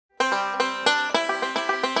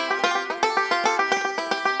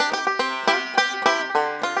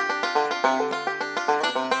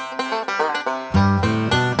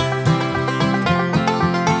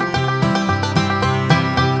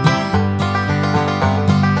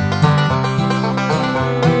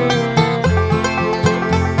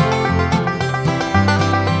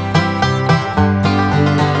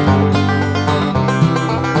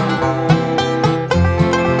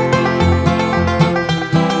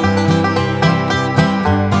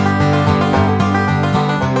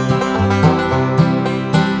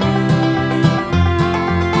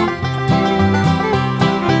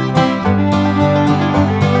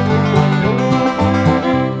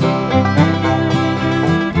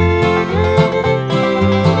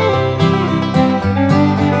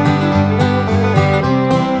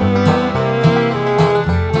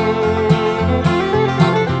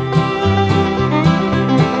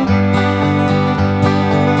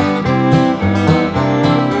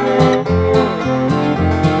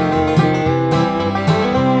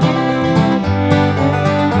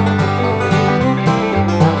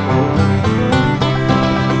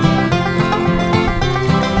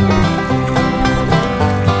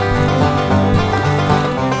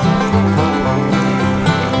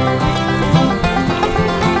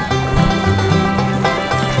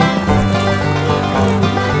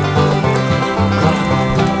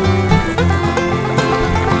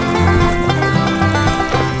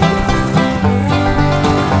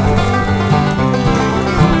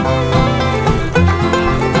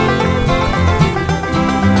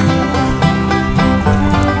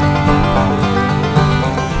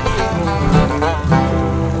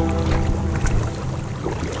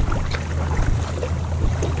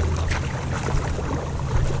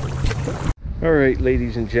Alright,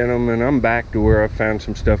 ladies and gentlemen, I'm back to where I found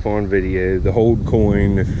some stuff on video. The hold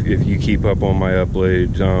coin, if you keep up on my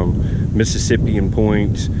uploads, Mississippian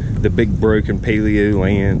points, the big broken paleo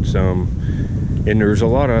lance, and there's a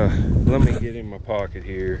lot of, let me get in my pocket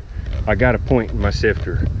here. I got a point in my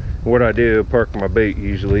sifter. What I do, I park my boat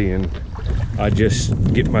usually, and I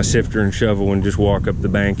just get my sifter and shovel and just walk up the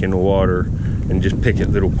bank in the water and just pick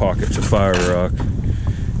at little pockets of fire rock.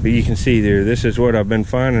 But you can see there, this is what I've been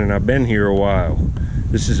finding. I've been here a while.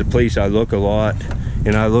 This is a place I look a lot,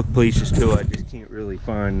 and I look places too, I just can't really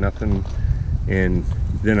find nothing. And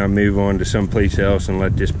then I move on to someplace else and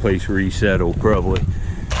let this place resettle probably.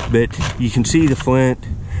 But you can see the flint,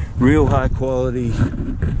 real high quality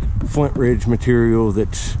Flint Ridge material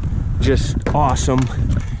that's just awesome.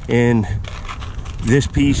 And this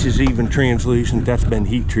piece is even translucent. That's been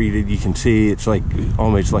heat treated. You can see it's like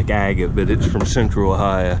almost like agate, but it's from Central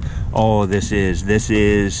Ohio. All this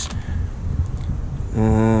is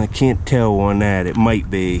I can't tell on that. It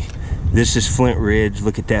might be. This is Flint Ridge.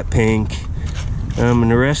 Look at that pink.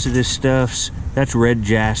 And the rest of this stuff's, that's red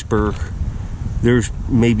jasper. There's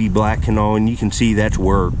maybe black canal, and you can see that's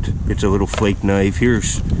worked. It's a little flake knife.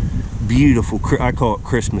 Here's beautiful, I call it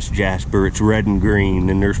Christmas jasper. It's red and green,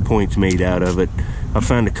 and there's points made out of it. I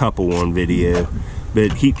found a couple on video,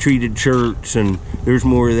 but heat treated shirts, and there's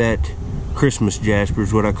more of that Christmas jasper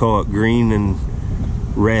is what I call it, green and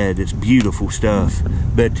red. It's beautiful stuff.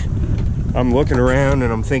 But I'm looking around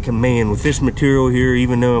and I'm thinking, man, with this material here,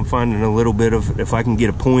 even though I'm finding a little bit of, if I can get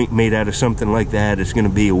a point made out of something like that, it's going to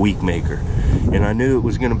be a week maker. And I knew it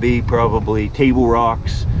was going to be probably table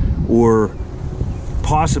rocks or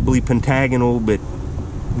possibly pentagonal, but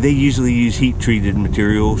they usually use heat treated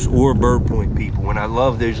materials, or bird point people, and I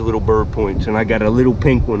love those little bird points. And I got a little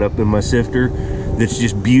pink one up in my sifter that's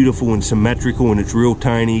just beautiful and symmetrical, and it's real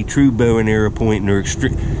tiny, true bow and arrow point, and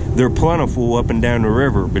they're plentiful up and down the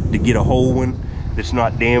river. But to get a whole one that's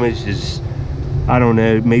not damaged is, I don't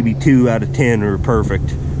know, maybe 2 out of 10 are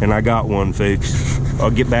perfect. And I got one, folks. I'll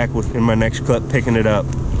get back in my next clip picking it up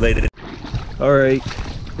later. All right,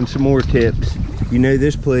 and some more tips. You know,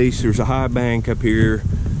 this place, there's a high bank up here.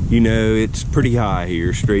 You know, it's pretty high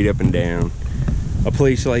here, straight up and down. A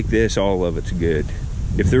place like this, all of it's good.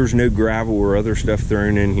 If there's no gravel or other stuff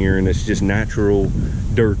thrown in here, and it's just natural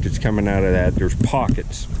dirt that's coming out of that, there's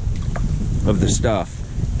pockets of the stuff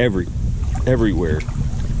everywhere.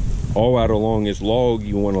 All out along this log,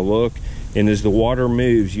 you want to look, and as the water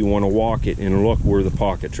moves, you want to walk it and look where the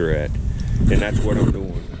pockets are at. And that's what I'm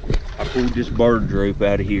doing. I pulled this barge rope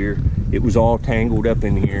out of here. It was all tangled up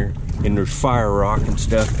in here, and there's fire rock and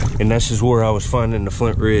stuff, and this is where I was finding the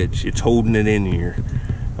Flint Ridge. It's holding it in here.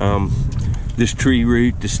 This tree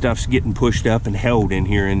root, the stuff's getting pushed up and held in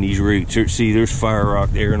here in these roots. See, there's fire rock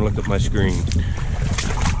there, and look at my screen.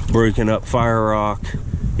 Broken up fire rock.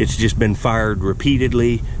 It's just been fired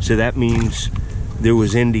repeatedly, so that means there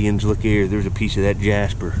was Indians. Look here, there's a piece of that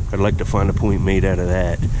jasper. I'd like to find a point made out of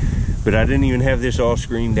that. But I didn't even have this all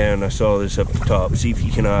screened down. I saw this up the top. See if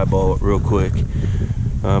you can eyeball it real quick.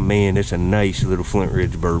 Man, it's a nice little Flint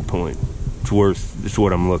Ridge bird point. It's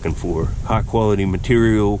what I'm looking for. High quality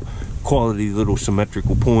material, quality little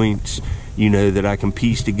symmetrical points, you know, that I can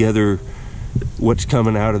piece together what's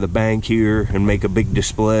coming out of the bank here and make a big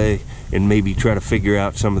display, and maybe try to figure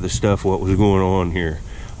out some of the stuff, what was going on here.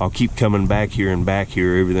 I'll keep coming back here and back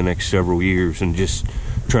here over the next several years and just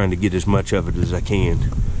trying to get as much of it as I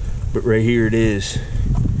can. But right here it is.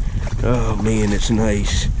 Oh man, it's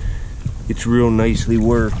nice. It's real nicely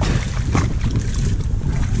worked.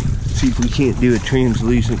 See if we can't do a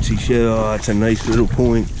translucency show. Oh, it's a nice little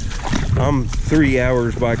point. I'm 3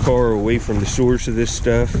 hours by car away from the source of this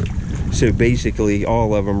stuff, so basically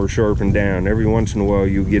all of them are sharpened down. Every once in a while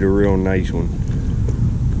you'll get a real nice one.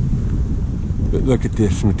 But look at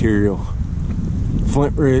this material.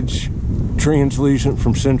 Flint Ridge, translucent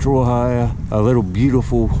from Central Ohio. A little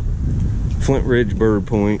beautiful Flint Ridge bird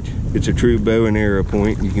point. It's a true bow and arrow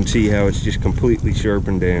point. You can see how it's just completely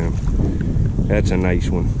sharpened down. That's a nice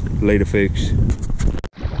one. Later, folks.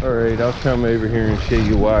 All right, I'll come over here and show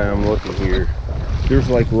you why I'm looking here. There's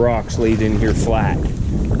like rocks laid in here flat,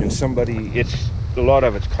 and a lot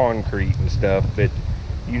of it's concrete and stuff, but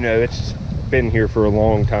you know, it's been here for a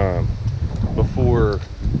long time. Before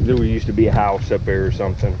there used to be a house up there or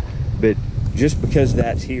something, but just because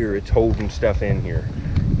that's here, it's holding stuff in here.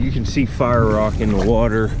 You can see fire rock in the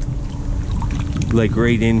water, like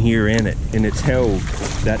right in here in it, and it's held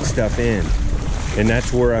that stuff in. And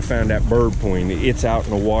that's where I found that bird point. It's out in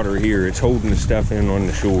the water here. It's holding the stuff in on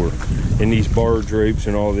the shore. And these barge ropes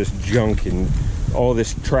and all this junk and all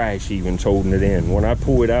this trash even's holding it in. When I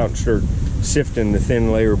pull it out and start sifting the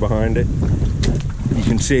thin layer behind it, you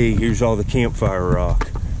can see here's all the campfire rock,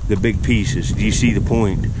 the big pieces. Do you see the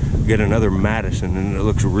point? We got another Madison, and it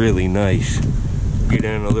looks really nice. Get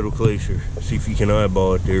down a little closer, see if you can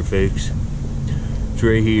eyeball it there, folks. It's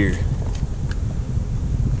right here.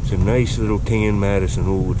 It's a nice little tan Madison.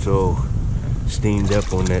 Oh, it's all stained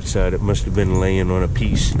up on that side. It must have been laying on a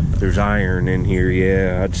piece. There's iron in here.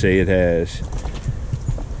 Yeah, I'd say it has.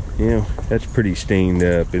 Yeah, that's pretty stained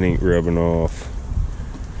up. It ain't rubbing off.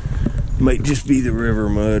 Might just be the river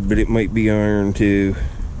mud, but it might be iron too.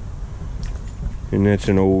 And that's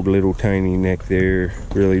an old little tiny neck there.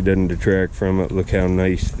 Really doesn't detract from it. Look how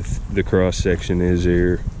nice the cross section is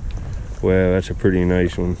there. Wow, that's a pretty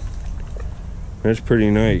nice one. That's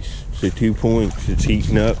pretty nice. So 2 points. It's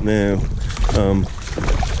heating up now.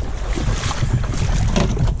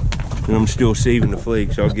 And I'm still saving the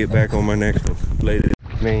flakes. I'll get back on my next one later.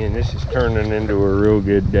 Man, this is turning into a real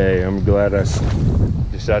good day. I'm glad I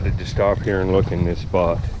decided to stop here and look in this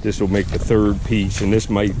spot. This will make the third piece, and this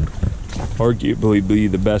might arguably be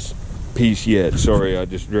the best piece yet. Sorry, I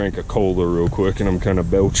just drank a cola real quick and I'm kind of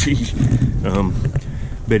belchy.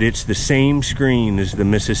 But it's the same screen as the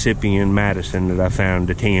Mississippian Madison that I found,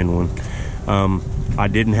 the tan one. I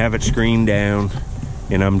didn't have it screened down,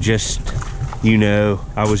 and I'm just, you know,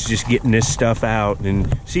 I was just getting this stuff out.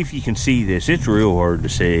 And see if you can see this. It's real hard to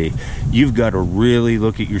see. You've got to really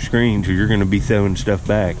look at your screens or you're going to be throwing stuff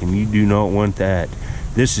back, and you do not want that.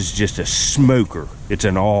 This is just a smoker. It's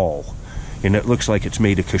an awl, and it looks like it's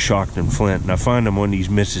made of Coshocton flint. And I find them on these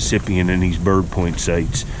Mississippian and these bird point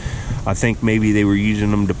sites. I think maybe they were using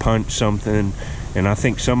them to punch something, and I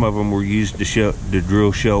think some of them were used to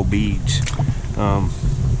drill shell beads.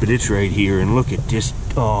 But it's right here, and look at this.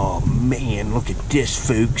 Oh man, look at this,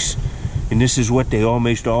 folks. And this is what they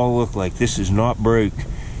almost all look like. This is not broke.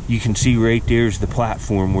 You can see right there's the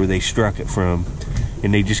platform where they struck it from,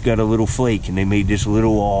 and they just got a little flake and they made this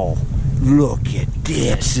little awl. Look at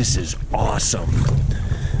this. This is awesome.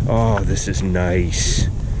 Oh, this is nice.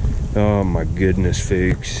 Oh my goodness,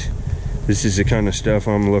 folks. This is the kind of stuff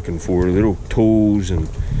I'm looking for. Little tools, and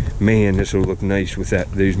man, this will look nice with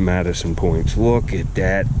those Madison points. Look at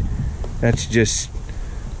that. That's just,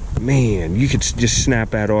 man, you could just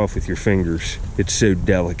snap that off with your fingers. It's so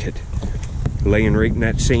delicate. Laying right in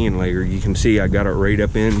that sand layer, you can see I got it right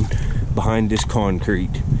up in behind this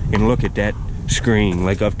concrete. And look at that screen,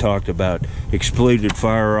 like I've talked about. Exploded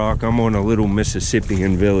fire rock. I'm on a little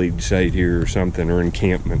Mississippian village site here or something, or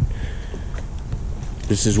encampment.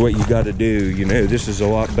 This is what you got to do, you know. This is a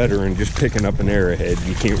lot better than just picking up an arrowhead.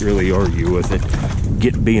 You can't really argue with it.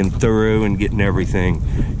 Being thorough and getting everything.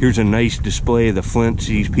 Here's a nice display of the flints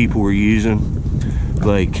these people were using,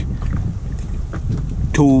 like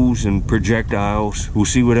tools and projectiles. We'll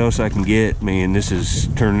see what else I can get. Man, this is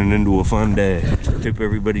turning into a fun day. Hope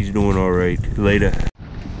everybody's doing all right. Later.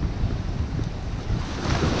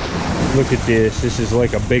 Look at this. This is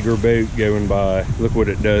like a bigger boat going by. Look what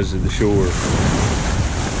it does to the shore.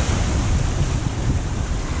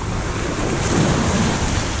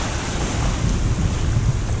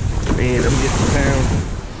 Man, I'm getting pounded.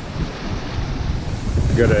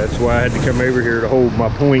 That's why I had to come over here to hold my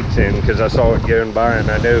points in, because I saw it going by and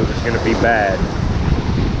I know it was going to be bad.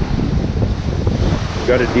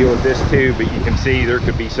 Got to deal with this too, but you can see there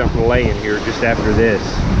could be something laying here just after this,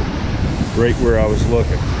 right where I was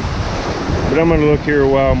looking. But I'm going to look here a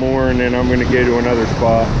while more, and then I'm going to go to another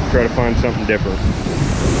spot, try to find something different.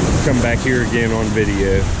 Come back here again on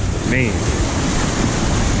video. Man,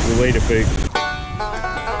 we'll later, folks.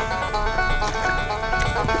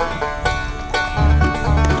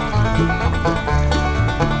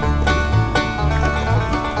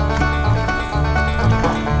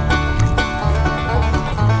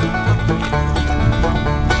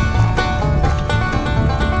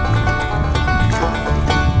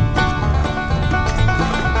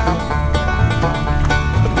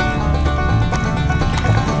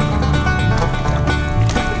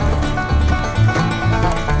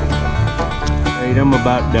 I'm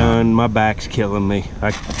about done. My back's killing me.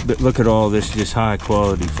 But look at all this just high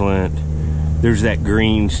quality flint. There's that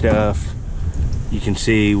green stuff. You can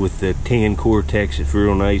see with the tan cortex, it's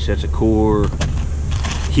real nice. That's a core.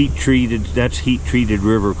 Heat treated, that's heat treated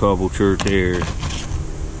river cobble chert there.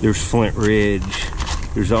 There's Flint Ridge.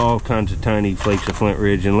 There's all kinds of tiny flakes of Flint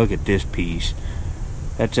Ridge. And look at this piece.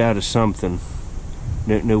 That's out of something.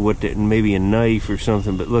 Don't know what that, maybe a knife or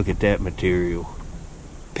something, but look at that material.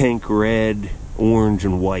 Pink, red, orange,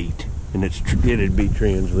 and white. And it'd be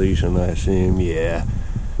translucent, I assume. Yeah,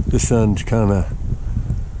 the sun's kind of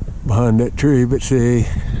behind that tree, but see,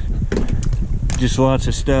 just lots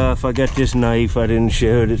of stuff. I got this knife, I didn't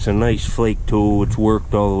show it. It's a nice flake tool. It's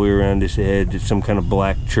worked all the way around this edge. It's some kind of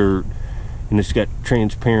black chert, and it's got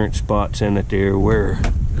transparent spots in it there where,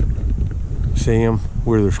 see them?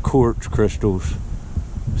 Where there's quartz crystals.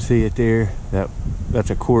 See it there? That's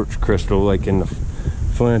a quartz crystal, like in the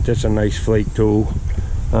Flint. That's a nice flake tool.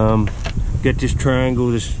 Got this triangle,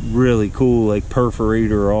 this really cool, like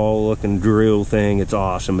perforator all looking drill thing. It's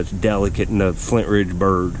awesome. It's delicate, and a Flint Ridge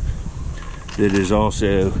bird that is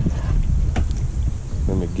also,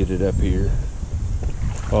 let me get it up here,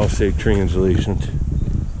 also translucent.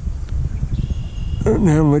 I don't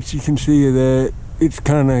know how much you can see of that. It's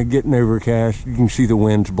kind of getting overcast. You can see the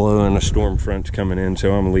winds blowing, a storm front's coming in,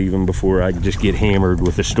 so I'm leaving before I just get hammered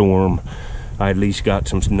with a storm. I at least got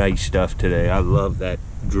some nice stuff today. I love that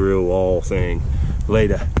drill all thing.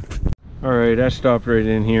 Later. Alright, I stopped right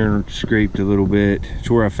in here and scraped a little bit. It's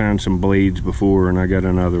where I found some blades before, and I got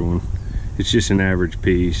another one. It's just an average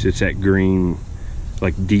piece. It's that green,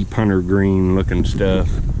 like deep hunter green looking stuff.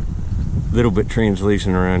 A little bit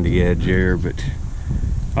translucent around the edge there, but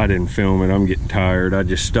I didn't film it. I'm getting tired. I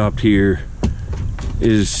just stopped here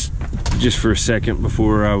is just for a second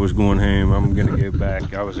before I was going home. I'm gonna go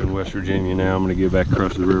back. I was in West Virginia, now I'm gonna go back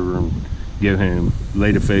across the river and go home.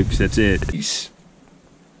 Later, folks. That's it. He's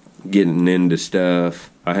getting into stuff.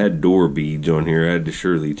 I had door beads on here. I had to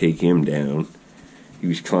surely take him down. He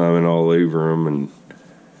was climbing all over them, and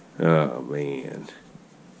oh man,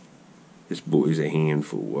 this boy's a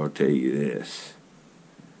handful, I'll tell you this.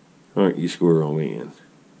 Aren't you, squirrel man?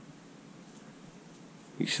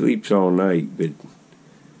 He sleeps all night, but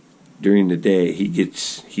during the day he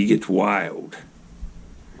gets wild,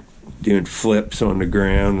 doing flips on the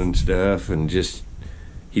ground and stuff, and just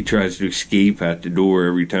he tries to escape out the door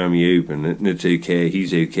every time you open it, and it's okay.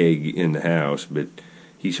 He's okay in the house, but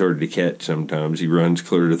he's hard to catch sometimes. He runs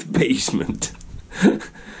clear to the basement.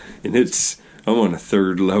 And I'm on a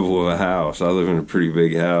 3rd level of a house. I live in a pretty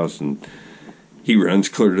big house, and he runs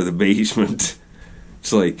clear to the basement.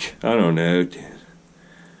 It's like, I don't know,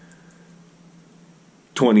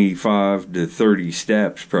 25 to 30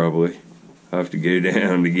 steps probably. I have to go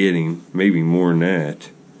down to get him, maybe more than that.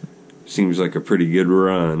 Seems like a pretty good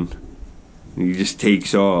run. He just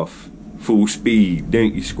takes off full speed,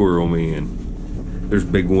 don't you, squirrel man? There's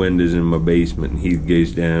big windows in my basement, and he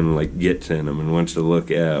goes down and like gets in them and wants to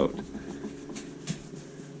look out.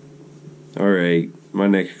 Alright, my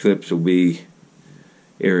next clips will be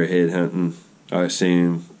arrowhead hunting, I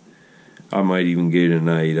assume. I might even go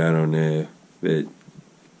tonight, I don't know, but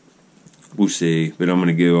we'll see. But I'm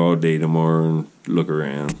gonna go all day tomorrow and look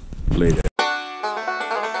around. Later.